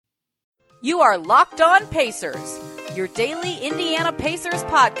You are Locked On Pacers, your daily Indiana Pacers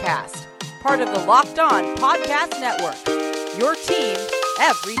podcast, part of the Locked On Podcast Network, your team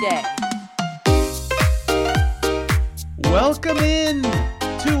every day. Welcome in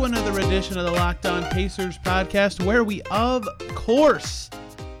to another edition of the Locked On Pacers podcast, where we, of course,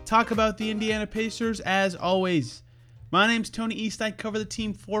 talk about the Indiana Pacers as always. My name's Tony East. I cover the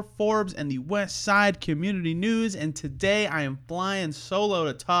team for Forbes and the West Side Community News, and today I am flying solo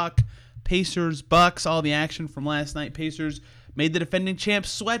to talk Pacers, Bucks, all the action from last night. Pacers made the defending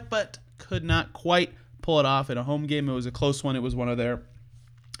champs sweat, but could not quite pull it off in a home game. It was a close one. It was one of their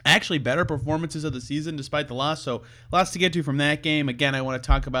actually better performances of the season despite the loss, so lots to get to from that game. Again, I want to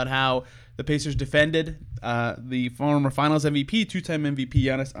talk about how the Pacers defended the former Finals MVP, two-time MVP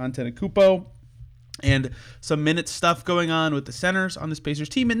Giannis Antetokounmpo, and some minutes stuff going on with the centers on this Pacers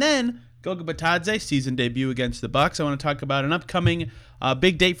team. And then Goga Bitadze, season debut against the Bucks. I want to talk about an upcoming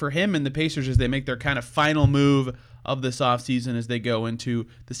big date for him and the Pacers as they make their kind of final move of this offseason as they go into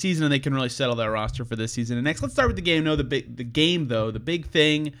the season and they can really settle their roster for this season and next. Let's start with the game. The big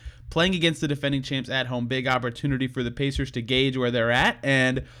thing, playing against the defending champs at home, big opportunity for the Pacers to gauge where they're at,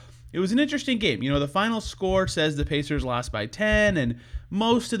 and it was an interesting game. The final score says the Pacers lost by 10, and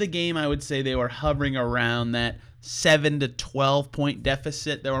most of the game I would say they were hovering around that 7 to 12 point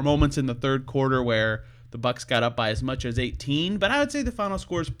deficit. There were moments in the third quarter where the Bucks got up by as much as 18, but I would say the final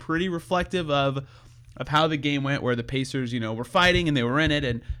score is pretty reflective of how the game went, where the Pacers, were fighting and they were in it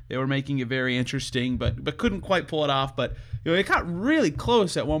and they were making it very interesting, but couldn't quite pull it off. But it got really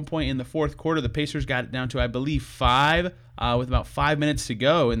close at one point in the fourth quarter. The Pacers got it down to, I believe, 5 with about 5 minutes to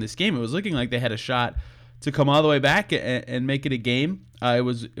go in this game. It was looking like they had a shot to come all the way back and make it a game. It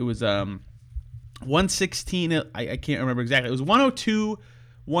was 116. I can't remember exactly. It was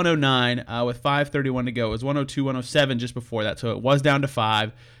 102-109 with 5:31 to go. It was 102-107 just before that, so it was down to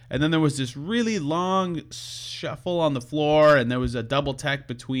 5. And then there was this really long shuffle on the floor, and there was a double tech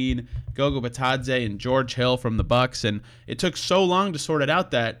between Goga Bitadze and George Hill from the Bucks, and it took so long to sort it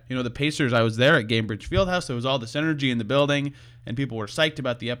out that, the Pacers, I was there at Gainbridge Fieldhouse, there was all this energy in the building, and people were psyched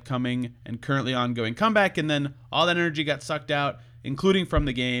about the upcoming and currently ongoing comeback, and then all that energy got sucked out, including from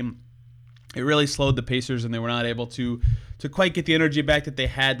the game. It really slowed the Pacers, and they were not able to quite get the energy back that they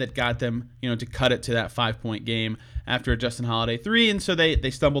had that got them, to cut it to that 5-point game after a Justin Holiday 3, and so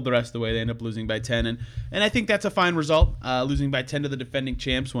they stumbled the rest of the way. They ended up losing by 10, and I think that's a fine result, losing by 10 to the defending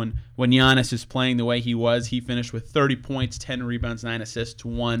champs when Giannis is playing the way he was. He finished with 30 points, 10 rebounds, 9 assists,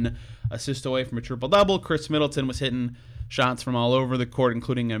 1 assist away from a triple-double. Chris Middleton was hitting shots from all over the court,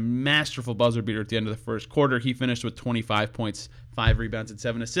 including a masterful buzzer beater at the end of the first quarter. He finished with 25 points, 5 rebounds, and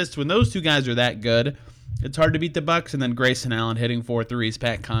 7 assists. When those two guys are that good, it's hard to beat the Bucks. And then Grayson Allen hitting 4 threes,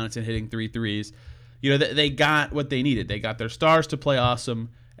 Pat Connaughton hitting 3 threes. They got what they needed. They got their stars to play awesome,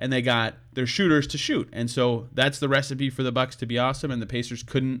 and they got their shooters to shoot. And so that's the recipe for the Bucks to be awesome, and the Pacers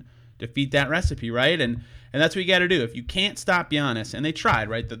couldn't defeat that recipe, right? And that's what you got to do. If you can't stop Giannis, and they tried,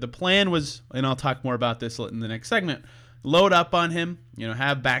 right? The plan was, and I'll talk more about this in the next segment, load up on him,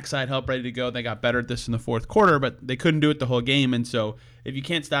 have backside help ready to go. They got better at this in the fourth quarter, but they couldn't do it the whole game. And so if you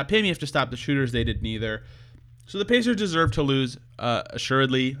can't stop him, you have to stop the shooters. They did neither. So the Pacers deserve to lose,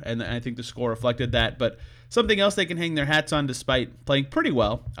 assuredly, and I think the score reflected that. But something else they can hang their hats on despite playing pretty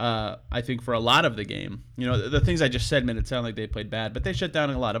well, I think, for a lot of the game. The things I just said made it sound like they played bad, but they shut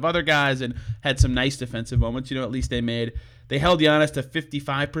down a lot of other guys and had some nice defensive moments. At least they held Giannis to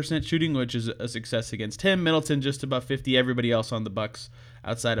 55% shooting, which is a success against him. Middleton just above 50. Everybody else on the Bucks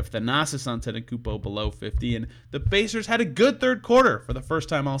outside of Thanasis Antetokounmpo below 50. And the Pacers had a good third quarter for the first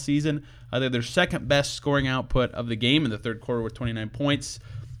time all season. They're their second best scoring output of the game in the third quarter with 29 points.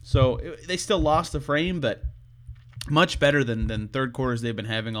 So they still lost the frame, but much better than third quarters they've been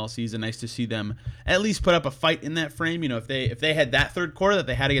having all season. Nice to see them at least put up a fight in that frame. If they had that third quarter that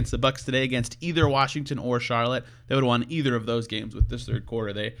they had against the Bucks today against either Washington or Charlotte, they would have won either of those games with this third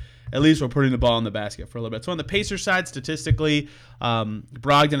quarter. They at least were putting the ball in the basket for a little bit. So on the Pacers side, statistically,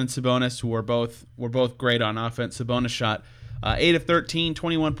 Brogdon and Sabonis were both great on offense. Sabonis shot 8 of 13,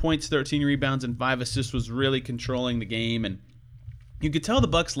 21 points, 13 rebounds, and 5 assists, was really controlling the game. And you could tell the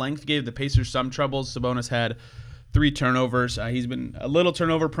Bucks' length gave the Pacers some troubles. Sabonis had 3 turnovers. He's been a little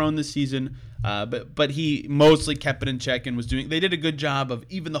turnover prone this season, but he mostly kept it in check and they did a good job of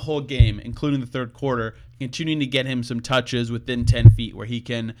even the whole game, including the third quarter, continuing to get him some touches within 10 feet where he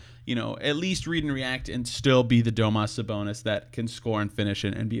can, at least read and react and still be the Domas Sabonis that can score and finish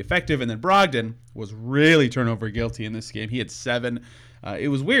and be effective. And then Brogdon was really turnover guilty in this game. He had 7. It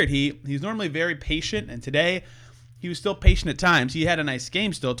was weird. He's normally very patient, and today he was still patient at times. He had a nice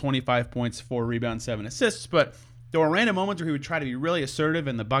game still, 25 points, 4 rebounds, 7 assists, but There were random moments where he would try to be really assertive,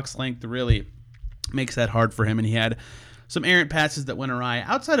 and the Bucks' length really makes that hard for him, and he had some errant passes that went awry.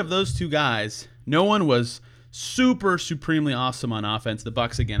 Outside of those two guys, no one was supremely awesome on offense. The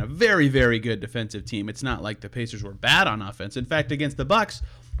Bucks, again, a very, very good defensive team. It's not like the Pacers were bad on offense. In fact, against the Bucks,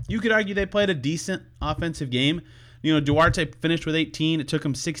 you could argue they played a decent offensive game. Duarte finished with 18. It took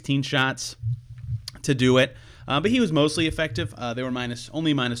him 16 shots to do it. But he was mostly effective. They were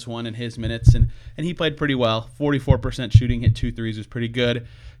only -1 in his minutes, and he played pretty well. 44% shooting, hit 2 threes, was pretty good.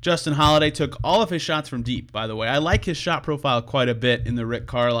 Justin Holiday took all of his shots from deep, by the way. I like his shot profile quite a bit in the Rick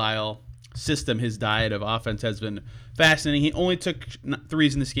Carlisle system. His diet of offense has been fascinating. He only took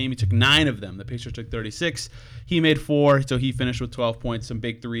threes in this game. He took 9 of them. The Pacers took 36. He made 4, so he finished with 12 points, some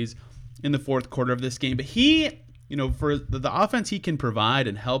big threes in the fourth quarter of this game. But he, for the offense he can provide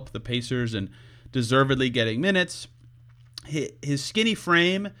and help the Pacers and deservedly getting minutes, his skinny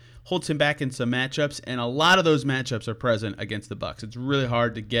frame holds him back in some matchups, and a lot of those matchups are present against the Bucks. It's really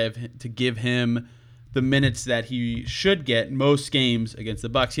hard to give him the minutes that he should get most games against the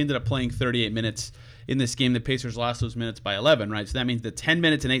Bucks. He ended up playing 38 minutes in this game. The Pacers lost those minutes by 11, right? So that means the 10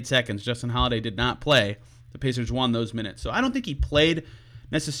 minutes and 8 seconds Justin Holiday did not play, the Pacers won those minutes. So I don't think he played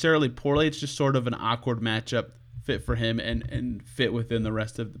necessarily poorly. It's just sort of an awkward matchup fit for him and fit within the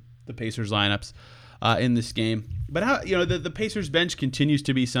rest of the Pacers lineups in this game. But the Pacers bench continues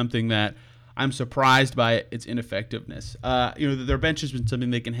to be something that I'm surprised by its ineffectiveness. Their bench has been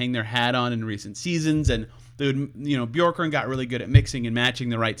something they can hang their hat on in recent seasons, and Bjorkgren got really good at mixing and matching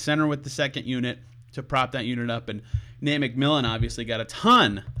the right center with the second unit to prop that unit up, and Nate McMillan obviously got a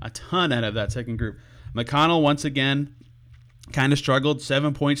ton out of that second group. McConnell once again kind of struggled,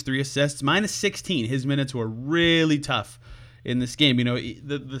 7 points, 3 assists, -16. His minutes were really tough in this game.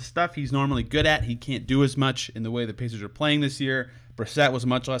 The stuff he's normally good at, he can't do as much in the way the Pacers are playing this year. Brissett was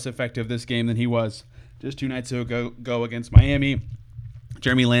much less effective this game than he was just 2 nights ago against Miami.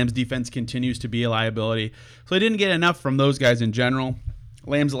 Jeremy Lamb's defense continues to be a liability. So he didn't get enough from those guys in general.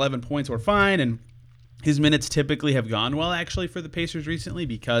 Lamb's 11 points were fine, and his minutes typically have gone well, actually, for the Pacers recently,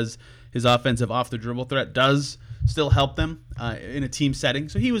 because his offensive off-the-dribble threat does still help them in a team setting.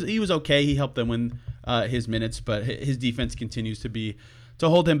 So he was okay. He helped them win his minutes, but his defense continues to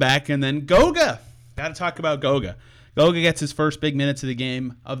hold him back. And then Goga. Got to talk about Goga. Goga gets his first big minutes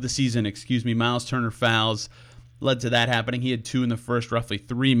of the season. Miles Turner fouls led to that happening. He had 2 in the first roughly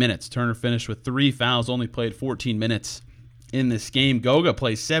 3 minutes. Turner finished with 3 fouls, only played 14 minutes in this game. Goga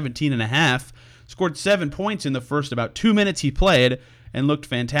plays 17 and a half, scored 7 points in the first about 2 minutes he played, and looked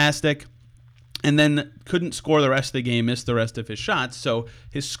fantastic. And then couldn't score the rest of the game, missed the rest of his shots. So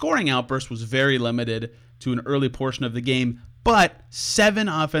his scoring outburst was very limited to an early portion of the game, but 7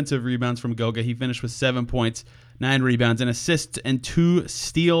 offensive rebounds from Goga. He finished with 7 points, 9 rebounds, and assists, and 2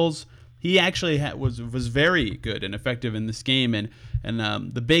 steals. He actually was very good and effective in this game, and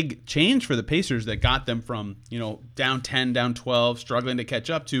the big change for the Pacers that got them from down 10, down 12, struggling to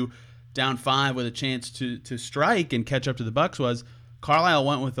catch up to down 5 with a chance to strike and catch up to the Bucks was Carlisle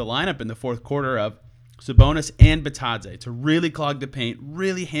went with the lineup in the fourth quarter of Sabonis and Bitadze to really clog the paint,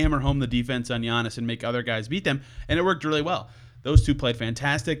 really hammer home the defense on Giannis and make other guys beat them, and it worked really well. Those two played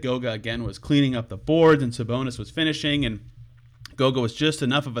fantastic. Goga, again, was cleaning up the boards, and Sabonis was finishing, and Goga was just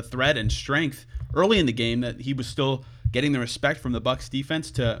enough of a threat and strength early in the game that he was still getting the respect from the Bucks defense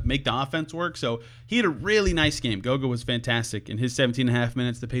to make the offense work. So he had a really nice game. Goga was fantastic. In his 17 and a half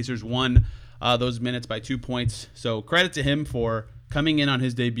minutes, the Pacers won those minutes by 2 points. So credit to him for coming in on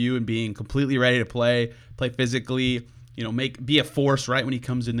his debut and being completely ready to play physically, be a force right when he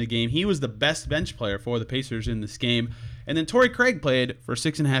comes in the game. He was the best bench player for the Pacers in this game. And then Torrey Craig played for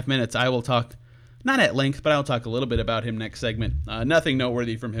 6.5 minutes. I will talk, not at length, but I'll talk a little bit about him next segment. Nothing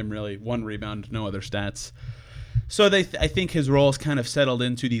noteworthy from him, really. 1 rebound, no other stats. So I think his role is kind of settled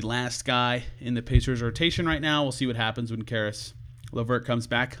into the last guy in the Pacers rotation right now. We'll see what happens when Karis LeVert comes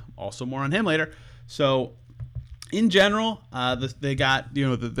back. Also more on him later. So in general, they got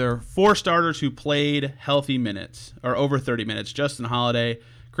their 4 starters who played healthy minutes, or over 30 minutes. Justin Holiday,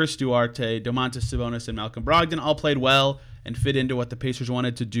 Chris Duarte, Domantas Sabonis, and Malcolm Brogdon all played well and fit into what the Pacers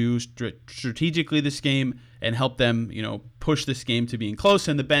wanted to do strategically this game and help them, push this game to being close.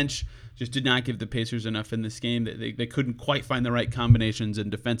 And the bench just did not give the Pacers enough in this game. They couldn't quite find the right combinations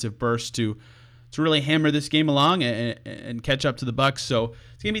and defensive bursts to really hammer this game along and catch up to the Bucks. So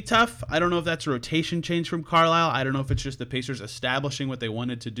it's going to be tough. I don't know if that's a rotation change from Carlisle. I don't know if it's just the Pacers establishing what they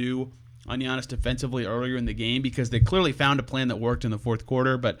wanted to do on Giannis defensively earlier in the game, because they clearly found a plan that worked in the fourth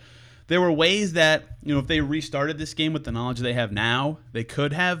quarter. But there were ways that, if they restarted this game with the knowledge they have now, they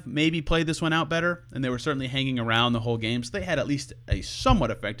could have maybe played this one out better, and they were certainly hanging around the whole game. So they had at least a somewhat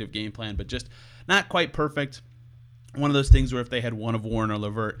effective game plan, but just not quite perfect. one of those things where if they had one of Warren or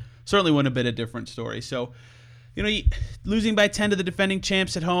Levert, certainly wouldn't have been a different story. So, losing by 10 to the defending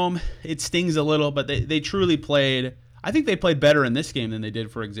champs at home, it stings a little, but they truly played. I think they played better in this game than they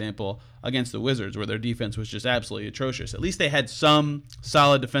did, for example, against the Wizards, where their defense was just absolutely atrocious. At least they had some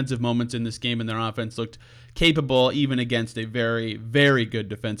solid defensive moments in this game, and their offense looked capable even against a very, very good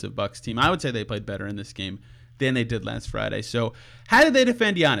defensive Bucks team. I would say they played better in this game than they did last Friday. So how did they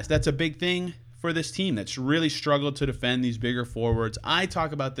defend Giannis? That's a big thing for this team that's really struggled to defend these bigger forwards. I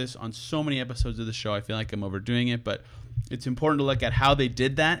talk about this on so many episodes of the show. I feel like I'm overdoing it, but it's important to look at how they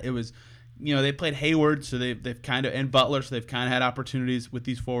did that. It was, they played Hayward, so they've kind of, and Butler, so they've kind of had opportunities with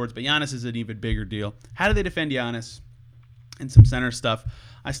these forwards, but Giannis is an even bigger deal. How do they defend Giannis? And some center stuff.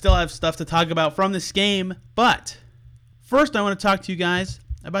 I still have stuff to talk about from this game, but first I want to talk to you guys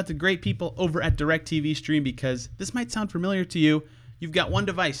about the great people over at DirecTV Stream, because this might sound familiar to you. You've got one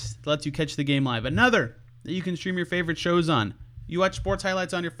device that lets you catch the game live, another that you can stream your favorite shows on. You watch sports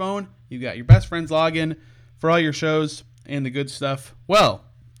highlights on your phone, you've got your best friend's login for all your shows and the good stuff. Well,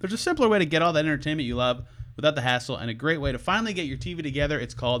 there's a simpler way to get all that entertainment you love without the hassle, and a great way to finally get your TV together.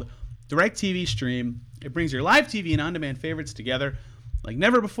 It's called DirecTV Stream. It brings your live TV and on-demand favorites together like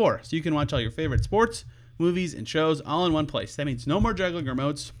never before, so you can watch all your favorite sports, movies, and shows all in one place. That means no more juggling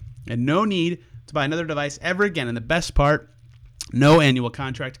remotes and no need to buy another device ever again. And the best part, no annual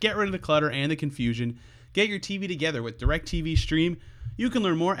contract. Get rid of the clutter and the confusion. Get your TV together with DirecTV Stream. You can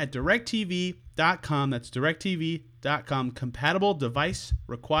learn more at directtv.com. That's directtv.com. Compatible device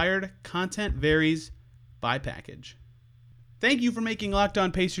required. Content varies by package. Thank you for making Locked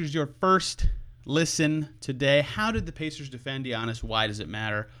On Pacers your first listen today. How did the Pacers defend Giannis? Why does it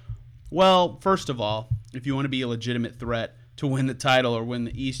matter? Well, first of all, if you want to be a legitimate threat to win the title or win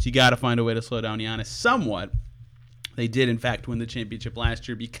the East, you got to find a way to slow down Giannis somewhat. They did, in fact, win the championship last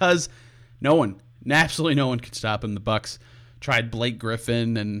year because absolutely no one could stop him. The Bucks tried Blake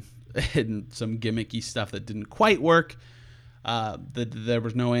Griffin and some gimmicky stuff that didn't quite work. There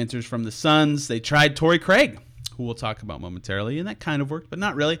was no answers from the Suns. They tried Torrey Craig, who we'll talk about momentarily, and that kind of worked, but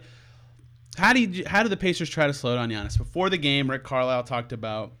not really. How did the Pacers try to slow down Giannis? Before the game, Rick Carlisle talked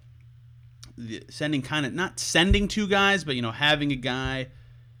about not sending two guys, but having a guy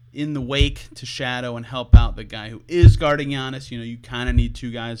in the wake to shadow and help out the guy who is guarding Giannis. You kind of need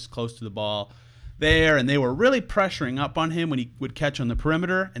two guys close to the ball there, and they were really pressuring up on him when he would catch on the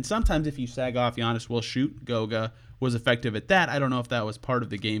perimeter. And sometimes if you sag off, Giannis will shoot. Goga was effective at that. I don't know if that was part of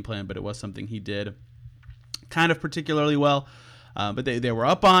the game plan, but it was something he did kind of particularly well. But they were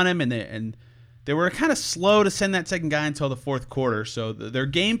up on him, and they were kind of slow to send that second guy until the fourth quarter. So their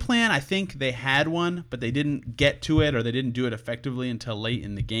game plan, I think they had one, but they didn't get to it, or they didn't do it effectively until late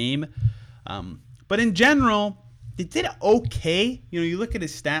in the game. But in general, they did okay. You look at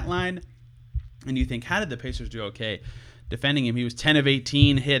his stat line, and you think, how did the Pacers do okay defending him? He was 10 of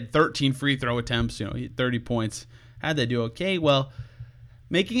 18, he had 13 free throw attempts, he had 30 points. How did they do okay? Well,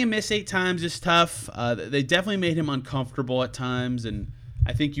 making him miss 8 times is tough. They definitely made him uncomfortable at times, and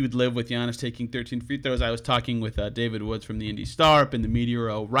I think you would live with Giannis taking 13 free throws. I was talking with David Woods from the Indy Star up in the media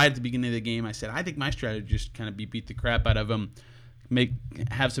row right at the beginning of the game. I said, I think my strategy is just kind of beat the crap out of him,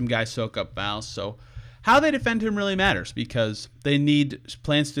 have some guys soak up fouls. So how they defend him really matters, because they need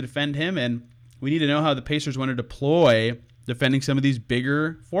plans to defend him, and we need to know how the Pacers want to deploy defending some of these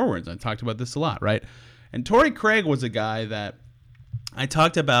bigger forwards. I talked about this a lot, right? And Torrey Craig was a guy that I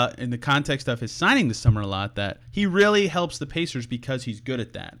talked about in the context of his signing this summer a lot, that he really helps the Pacers because he's good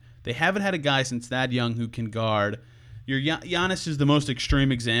at that. They haven't had a guy since Thad Young who can guard. Giannis is the most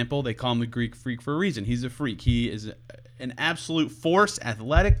extreme example. They call him the Greek freak for a reason. He's a freak. He is an absolute force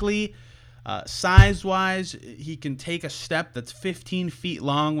athletically. Size-wise, he can take a step that's 15 feet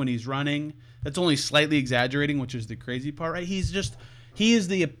long when he's running. That's only slightly exaggerating, which is the crazy part, right? He is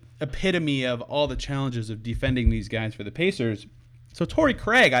the epitome of all the challenges of defending these guys for the Pacers. So Torrey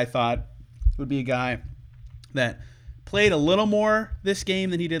Craig, I thought, would be a guy that played a little more this game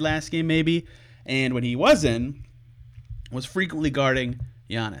than he did last game maybe, and when he was frequently guarding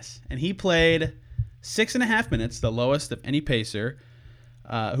Giannis. And he played 6.5 minutes, the lowest of any Pacer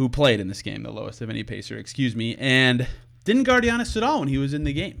who played in this game, and didn't guard Giannis at all when he was in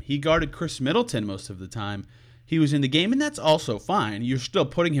the game. He guarded Chris Middleton most of the time he was in the game, and that's also fine. You're still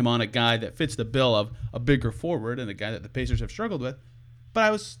putting him on a guy that fits the bill of a bigger forward and a guy that the Pacers have struggled with. But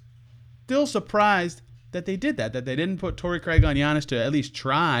I was still surprised that they did that they didn't put Torrey Craig on Giannis to at least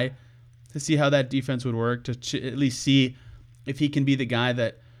try to see how that defense would work, to at least see if he can be the guy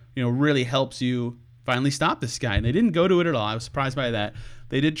that really helps you finally stop this guy. And they didn't go to it at all. I was surprised by that.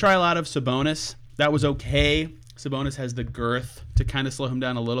 They did try a lot of Sabonis. That was okay. Sabonis has the girth to kind of slow him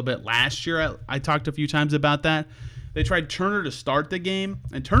down a little bit. Last year, I talked a few times about that. they tried Turner to start the game,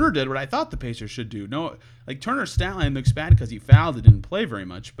 and Turner did what I thought the Pacers should do. No, like Turner's stat line looks bad because he fouled and didn't play very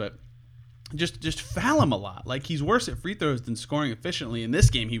much, but just foul him a lot. Like, he's worse at free throws than scoring efficiently. In this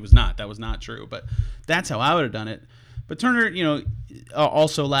game, he was not. That was not true, but that's how I would have done it. But Turner,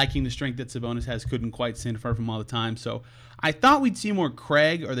 also lacking the strength that Sabonis has, couldn't quite stand in front of him all the time. So I thought we'd see more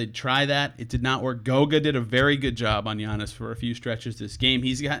Craig, or they'd try that. It did not work. Goga did a very good job on Giannis for a few stretches this game.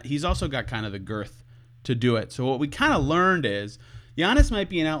 He's also got kind of the girth to do it. So what we kind of learned is Giannis might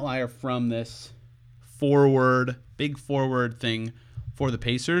be an outlier from this big forward thing for the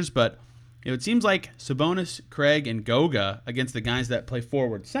Pacers, but it seems like Sabonis, Craig, and Goga against the guys that play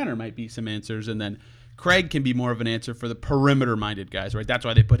forward center might be some answers, and then Craig can be more of an answer for the perimeter-minded guys, right? That's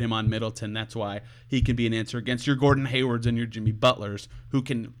why they put him on Middleton. That's why he can be an answer against your Gordon Haywards and your Jimmy Butlers,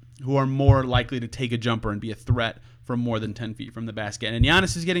 who are more likely to take a jumper and be a threat from more than 10 feet from the basket. And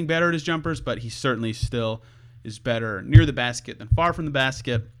Giannis is getting better at his jumpers, but he certainly still is better near the basket than far from the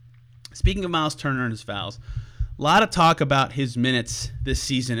basket. Speaking of Miles Turner and his fouls, a lot of talk about his minutes this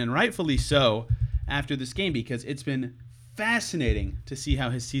season, and rightfully so after this game, because it's been fascinating to see how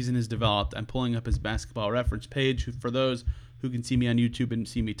his season has developed. I'm pulling up his basketball reference page for those who can see me on YouTube and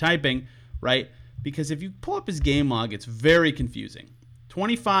see me typing, right? Because if you pull up his game log, it's very confusing.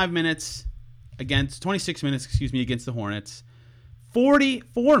 26 minutes against the Hornets,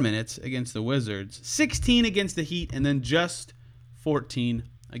 44 minutes against the Wizards, 16 against the Heat, and then just 14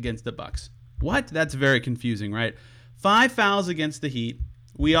 against the Bucks. What? That's very confusing, right? 5 fouls against the Heat.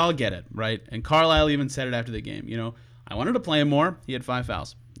 We all get it, right? And Carlisle even said it after the game. I wanted to play him more. He had 5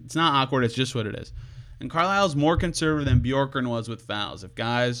 fouls. It's not awkward. It's just what it is. And Carlisle's more conservative than Bjorkgren was with fouls. If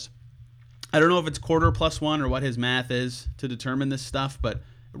guys, I don't know if it's quarter plus 1 or what his math is to determine this stuff, but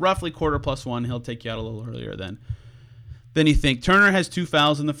roughly quarter plus 1, he'll take you out a little earlier than you think. Turner has 2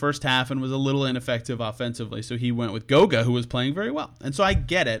 fouls in the first half and was a little ineffective offensively, so he went with Goga, who was playing very well. And so I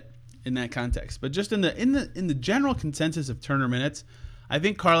get it in that context. But just in the general consensus of Turner minutes, I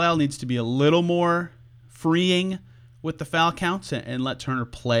think Carlisle needs to be a little more freeing with the foul counts and let Turner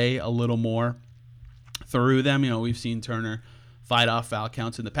play a little more through them. We've seen Turner fight off foul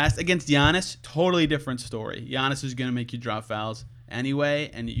counts in the past. Against Giannis, totally different story. Giannis is going to make you draw fouls anyway,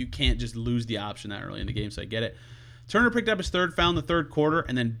 and you can't just lose the option that early in the game, so I get it. Turner picked up his 3rd foul in the 3rd quarter,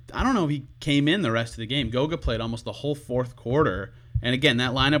 and then I don't know if he came in the rest of the game. Goga played almost the whole 4th quarter, and again,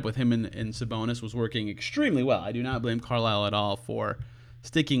 that lineup with him and Sabonis was working extremely well. I do not blame Carlisle at all for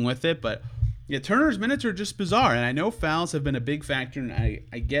sticking with it, but yeah, Turner's minutes are just bizarre, and I know fouls have been a big factor, and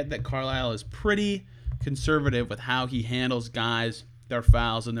I get that Carlisle is pretty conservative with how he handles guys, their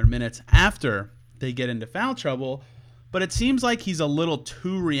fouls, and their minutes after they get into foul trouble, but it seems like he's a little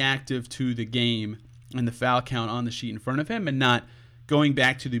too reactive to the game and the foul count on the sheet in front of him and not going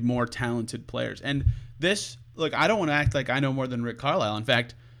back to the more talented players. And this, look, I don't want to act like I know more than Rick Carlisle. In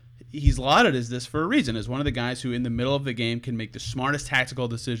fact, he's lauded as this for a reason, as one of the guys who in the middle of the game can make the smartest tactical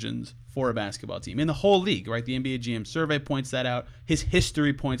decisions for a basketball team in the whole league, right? The NBA GM survey points that out. His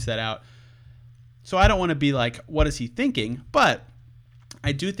history points that out. So I don't want to be like, what is he thinking? But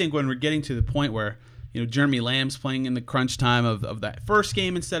I do think when we're getting to the point where, Jeremy Lamb's playing in the crunch time of that first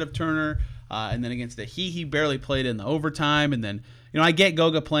game instead of Turner, and then against the Heat, he barely played in the overtime, and then, I get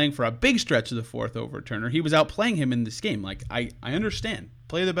Goga playing for a big stretch of the 4th over Turner. He was outplaying him in this game. Like, I understand.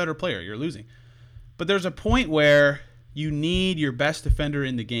 Play the better player. You're losing. But there's a point where you need your best defender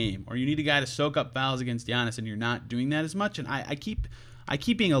in the game, or you need a guy to soak up fouls against Giannis, and you're not doing that as much. And I keep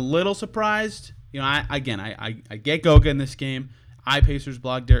being a little surprised. I get Goga in this game. Pacers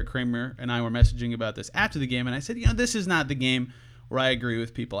blog Derek Kramer and I were messaging about this after the game, and I said, this is not the game where I agree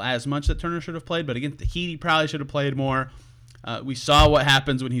with people as much that Turner should have played, but against the Heat, he probably should have played more. We saw what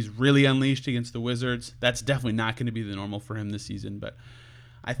happens when he's really unleashed against the Wizards. That's definitely not going to be the normal for him this season, but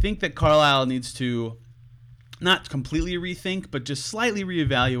I think that Carlisle needs to not completely rethink, but just slightly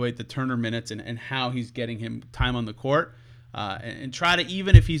reevaluate the Turner minutes and how he's getting him time on the court, and try to,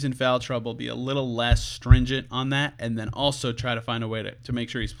 even if he's in foul trouble, be a little less stringent on that, and then also try to find a way to make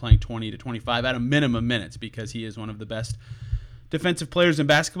sure he's playing 20 to 25 at a minimum minutes, because he is one of the best defensive players in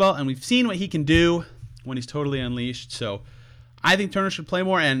basketball, and we've seen what he can do when he's totally unleashed. So I think Turner should play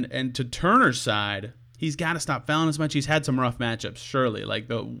more, and to Turner's side, he's got to stop fouling as much. He's had some rough matchups, surely. Like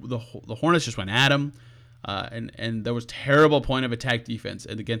the Hornets just went at him, and there was terrible point of attack defense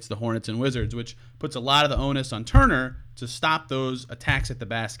against the Hornets and Wizards, which puts a lot of the onus on Turner to stop those attacks at the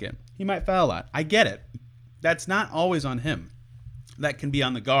basket. He might foul a lot. I get it. That's not always on him. That can be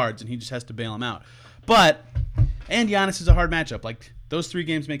on the guards, and he just has to bail them out. And Giannis is a hard matchup. Like, those 3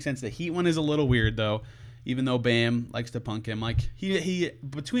 games make sense. The Heat one is a little weird, though. even though Bam likes to punk him. Like he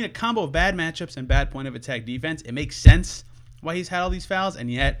between a combo of bad matchups and bad point of attack defense, it makes sense why he's had all these fouls,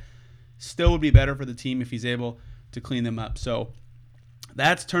 and yet still would be better for the team if he's able to clean them up. So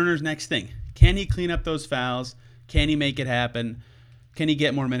that's Turner's next thing. Can he clean up those fouls? Can he make it happen? Can he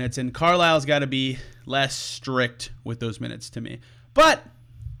get more minutes? And Carlisle's got to be less strict with those minutes to me. But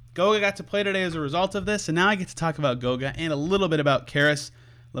Goga got to play today as a result of this, and now I get to talk about Goga and a little bit about Karis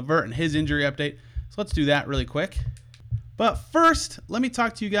LeVert and his injury update. So let's do that really quick. But first, let me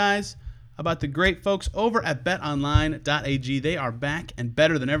talk to you guys about the great folks over at betonline.ag. They are back and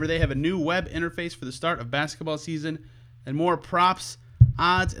better than ever. They have a new web interface for the start of basketball season and more props,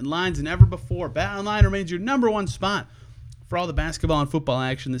 odds, and lines than ever before. BetOnline remains your number one spot for all the basketball and football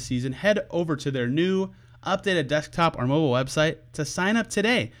action this season. Head over to their new updated desktop or mobile website to sign up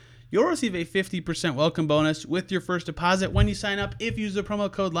today. You'll receive a 50% welcome bonus with your first deposit when you sign up. If you use the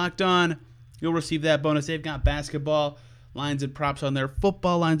promo code LOCKEDON, you'll receive that bonus. They've got basketball lines and props on there,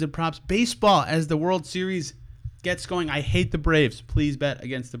 football lines and props, baseball as the World Series gets going. I hate the Braves. Please bet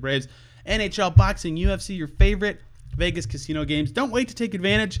against the Braves. NHL, boxing, UFC, your favorite Vegas casino games. Don't wait to take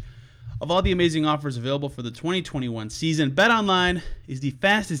advantage of all the amazing offers available for the 2021 season. BetOnline is the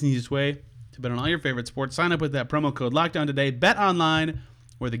fastest and easiest way to bet on all your favorite sports. Sign up with that promo code LOCKEDON today. BetOnline,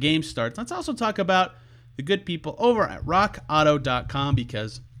 where the game starts. Let's also talk about the good people over at rockauto.com,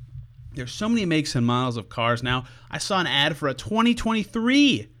 because there's so many makes and models of cars now. I saw an ad for a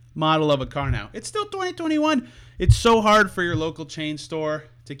 2023 model of a car now. It's still 2021. It's so hard for your local chain store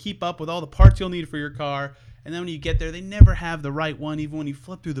to keep up with all the parts you'll need for your car. And then when you get there, they never have the right one, even when you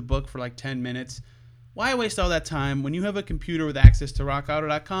flip through the book for like 10 minutes. Why waste all that time when you have a computer with access to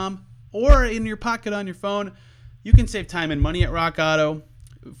rockauto.com or in your pocket on your phone? You can save time and money at Rock Auto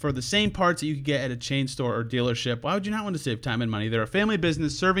for the same parts that you could get at a chain store or dealership. Why would you not want to save time and money? They're a family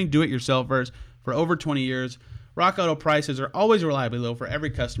business serving do-it-yourselfers for over 20 years. Rock Auto prices are always reliably low for every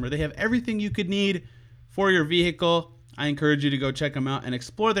customer. They have everything you could need for your vehicle. I encourage you to go check them out and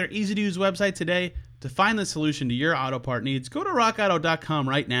explore their easy-to-use website today to find the solution to your auto part needs. Go to rockauto.com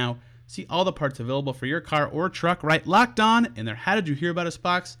right now. See all the parts available for your car or truck. Right locked on in their How Did You Hear About Us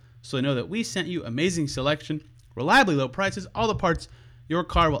box, so they know that we sent you. Amazing selection, reliably low prices, all the parts your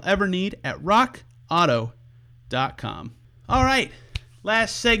car will ever need at rockauto.com. All right,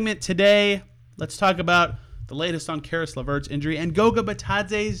 last segment today. Let's talk about the latest on Karis LeVert's injury and Goga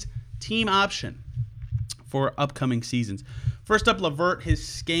Bitadze's team option for upcoming seasons. First up, LeVert, his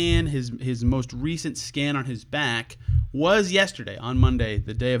scan, his most recent scan on his back was yesterday, on Monday,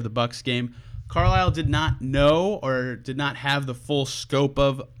 the day of the Bucks game. Carlisle did not know or did not have the full scope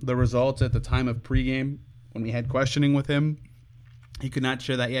of the results at the time of pregame when we had questioning with him. He could not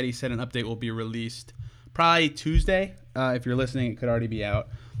share that yet. He said an update will be released probably Tuesday. If you're listening, it could already be out.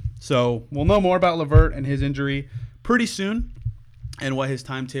 So we'll know more about LeVert and his injury pretty soon and what his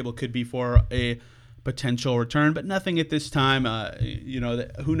timetable could be for a potential return, but nothing at this time.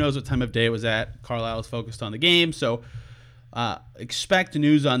 Who knows what time of day it was at. Carlisle is focused on the game, so expect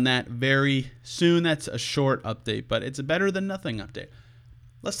news on that very soon. That's a short update, but it's a better than nothing update.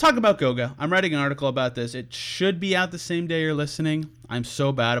 Let's talk about Goga. I'm writing an article about this. It should be out the same day you're listening. I'm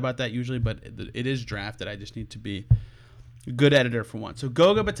so bad about that usually, but it is drafted. I just need to be a good editor for once. So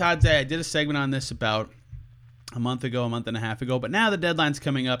Goga Bitadze, I did a segment on this about a month and a half ago, but now the deadline's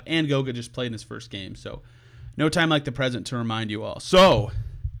coming up, and Goga just played in his first game, so no time like the present to remind you all. So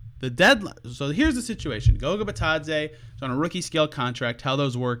here's the situation. Goga Bitadze is on a rookie scale contract. How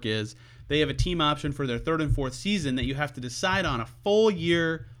those work is they have a team option for their third and fourth season that you have to decide on a full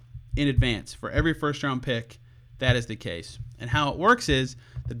year in advance. For every first-round pick, that is the case. And how it works is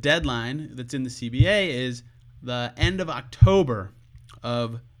the deadline that's in the CBA is the end of October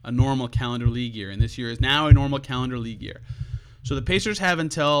of a normal calendar league year, and this year is now a normal calendar league year. So the Pacers have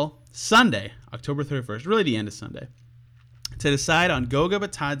until Sunday, October 31st, really the end of Sunday, to decide on Goga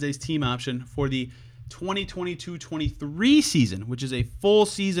Bitadze's team option for the 2022-23 season, which is a full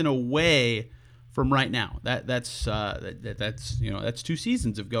season away from right now. That's 2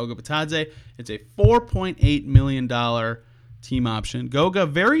 seasons of Goga Bitadze. It's a $4.8 million team option. Goga,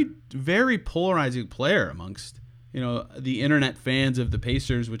 very, very polarizing player amongst the internet fans of the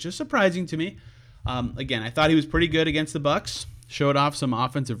Pacers, which is surprising to me. Again, I thought he was pretty good against the Bucks. Showed off some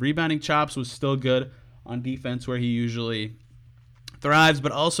offensive rebounding chops, was still good on defense where he usually thrives,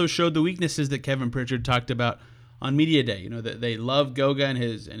 but also showed the weaknesses that Kevin Pritchard talked about on Media Day. That they love Goga and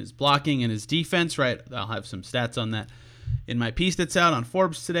his blocking and his defense, right? I'll have some stats on that in my piece that's out on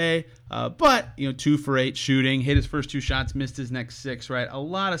Forbes today. But 2 for 8 shooting, hit his first 2 shots, missed his next 6, right? A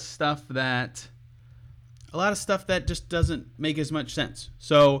lot of stuff that just doesn't make as much sense.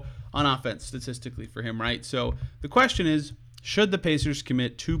 So on offense statistically for him, right? So the question is, should the Pacers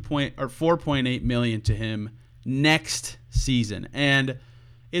commit $4.8 million to him next season? And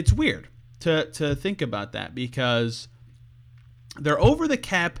it's weird to think about that because they're over the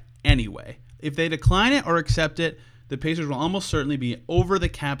cap anyway. If they decline it or accept it, the Pacers will almost certainly be over the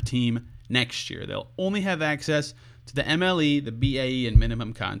cap team next year. They'll only have access to the MLE, the BAE, and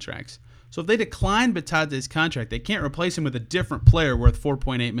minimum contracts. So if they decline Bitadze's contract, they can't replace him with a different player worth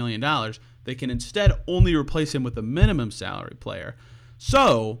 $4.8 million. They can instead only replace him with a minimum salary player.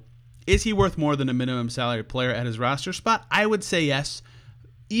 So is he worth more than a minimum salary player at his roster spot? I would say yes.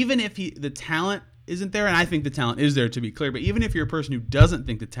 Even if the talent isn't there, and I think the talent is there to be clear, but even if you're a person who doesn't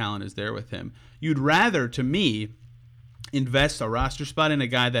think the talent is there with him, you'd rather, to me, invest a roster spot in a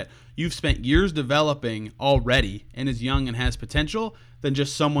guy that you've spent years developing already and is young and has potential than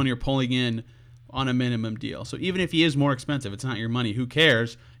just someone you're pulling in on a minimum deal. So even if he is more expensive, it's not your money. Who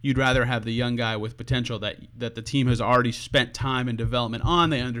cares? You'd rather have the young guy with potential that the team has already spent time and development on.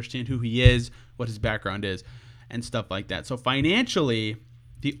 They understand who he is, what his background is, and stuff like that. So financially,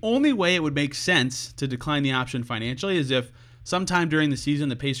 the only way it would make sense to decline the option financially is if sometime during the season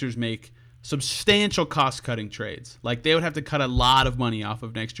the Pacers make substantial cost-cutting trades. Like they would have to cut a lot of money off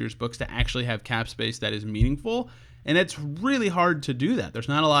of next year's books to actually have cap space that is meaningful, and it's really hard to do that. There's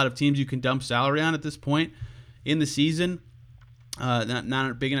not a lot of teams you can dump salary on at this point in the season.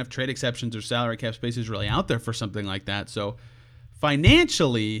 Not big enough trade exceptions or salary cap space is really out there for something like that. So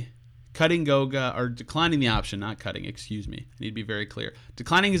financially, cutting Goga, or declining the option, not cutting, excuse me. I need to be very clear.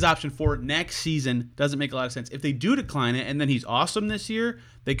 Declining his option for next season doesn't make a lot of sense. If they do decline it and then he's awesome this year,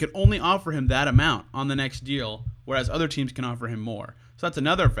 they could only offer him that amount on the next deal, whereas other teams can offer him more. So that's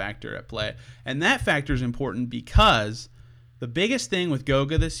another factor at play. And that factor is important because the biggest thing with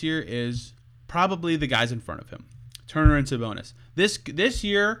Goga this year is probably the guys in front of him, Turner and Sabonis. This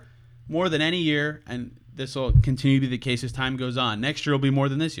year, more than any year, and this will continue to be the case as time goes on, next year will be more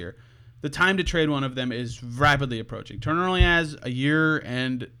than this year, the time to trade one of them is rapidly approaching. Turner only has a year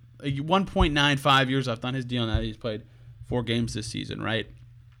and 1.95 years left on his deal now that he's played 4 games this season, right?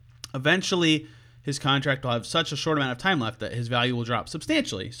 Eventually, his contract will have such a short amount of time left that his value will drop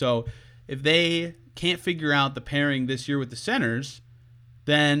substantially. So if they can't figure out the pairing this year with the centers,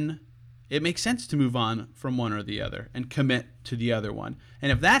 then it makes sense to move on from one or the other and commit to the other one.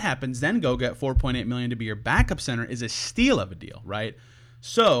 And if that happens, then go get $4.8 million to be your backup center is a steal of a deal, right?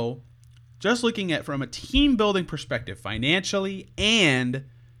 So just looking at from a team building perspective, financially and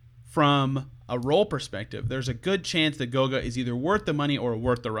from a role perspective, there's a good chance that Goga is either worth the money or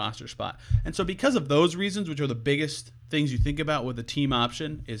worth the roster spot. And so because of those reasons, which are the biggest things you think about with a team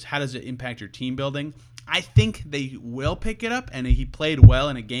option, is how does it impact your team building? I think they will pick it up, and he played well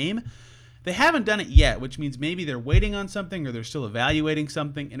in a game. They haven't done it yet, which means maybe they're waiting on something or they're still evaluating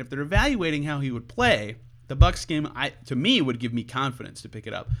something. And if they're evaluating how he would play, the Bucks game, to me, would give me confidence to pick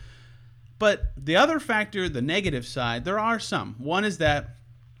it up. But the other factor, the negative side, there are some. One is that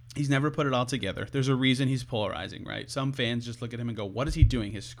he's never put it all together. There's a reason he's polarizing, right? Some fans just look at him and go, what is he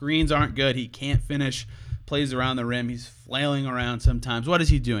doing? His screens aren't good. He can't finish, plays around the rim. He's flailing around sometimes. What is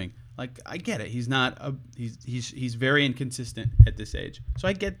he doing? Like, I get it. He's not he's very inconsistent at this age. So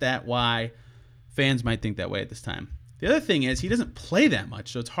I get that, why fans might think that way at this time. The other thing is he doesn't play that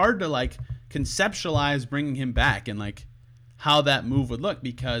much. So it's hard to like conceptualize bringing him back and like how that move would look,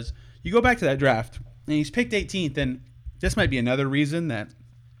 because you go back to that draft and he's picked 18th, and this might be another reason that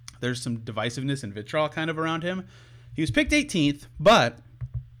there's some divisiveness and vitriol kind of around him. He was picked 18th, but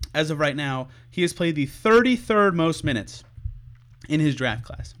as of right now, he has played the 33rd most minutes in his draft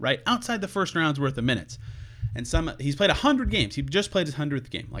class, right? Outside the first round's worth of minutes. And he's played 100 games. He just played his 100th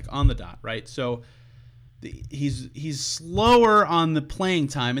game, like on the dot, right? So he's slower on the playing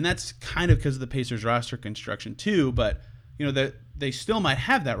time, and that's kind of because of the Pacers roster construction too, but you know, they still might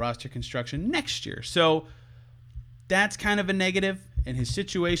have that roster construction next year. So that's kind of a negative, and his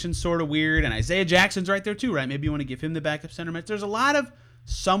situation's sort of weird, and Isaiah Jackson's right there too, right? Maybe you want to give him the backup center minutes. There's a lot of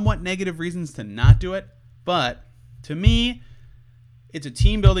somewhat negative reasons to not do it, but to me, it's a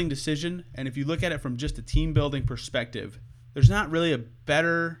team-building decision, and if you look at it from just a team-building perspective, there's not really a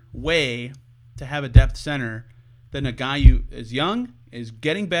better way to have a depth center than a guy who is young, is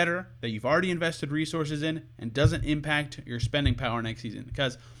getting better, that you've already invested resources in, and doesn't impact your spending power next season.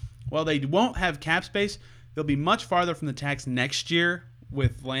 Because while they won't have cap space, they'll be much farther from the tax next year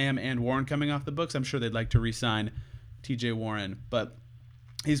with Lamb and Warren coming off the books. I'm sure they'd like to re-sign TJ Warren, but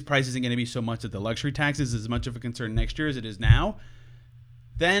his price isn't going to be so much that the luxury tax is as much of a concern next year as it is now.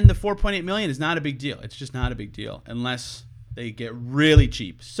 Then the $4.8 million is not a big deal. It's just not a big deal unless they get really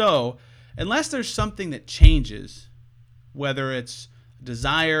cheap. So unless there's something that changes, whether it's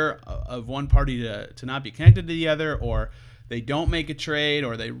desire of one party to not be connected to the other, or they don't make a trade,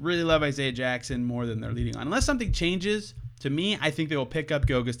 or they really love Isaiah Jackson more than they're leading on. Unless something changes, to me, I think they will pick up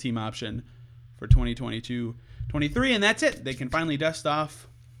Goga's team option for 2022-23, and that's it. They can finally dust off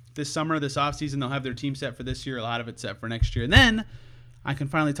this summer, this offseason. They'll have their team set for this year, a lot of it set for next year. And then I can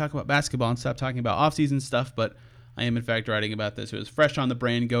finally talk about basketball and stop talking about offseason stuff, but I am, in fact, writing about this. It was fresh on the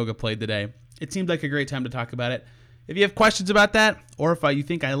brain. Goga played today. It seemed like a great time to talk about it. If you have questions about that, or if you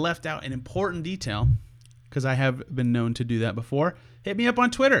think I left out an important detail, because I have been known to do that before, hit me up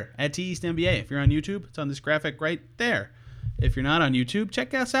on Twitter at TEastNBA. If you're on YouTube, it's on this graphic right there. If you're not on YouTube,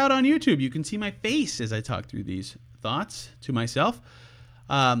 check us out on YouTube. You can see my face as I talk through these thoughts to myself.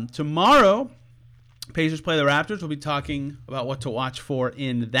 Tomorrow, Pacers play the Raptors. We'll be talking about what to watch for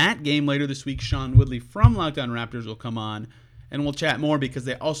in that game later this week. Sean Woodley from Locked On Raptors will come on, and we'll chat more because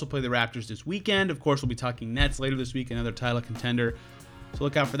they also play the Raptors this weekend. Of course, we'll be talking Nets later this week, another title contender. So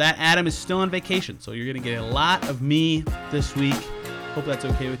look out for that. Adam is still on vacation, so you're going to get a lot of me this week. Hope that's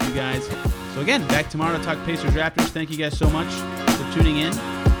okay with you guys. So again, back tomorrow to talk Pacers Raptors. Thank you guys so much for tuning in,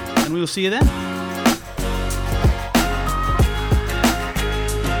 and we will see you then.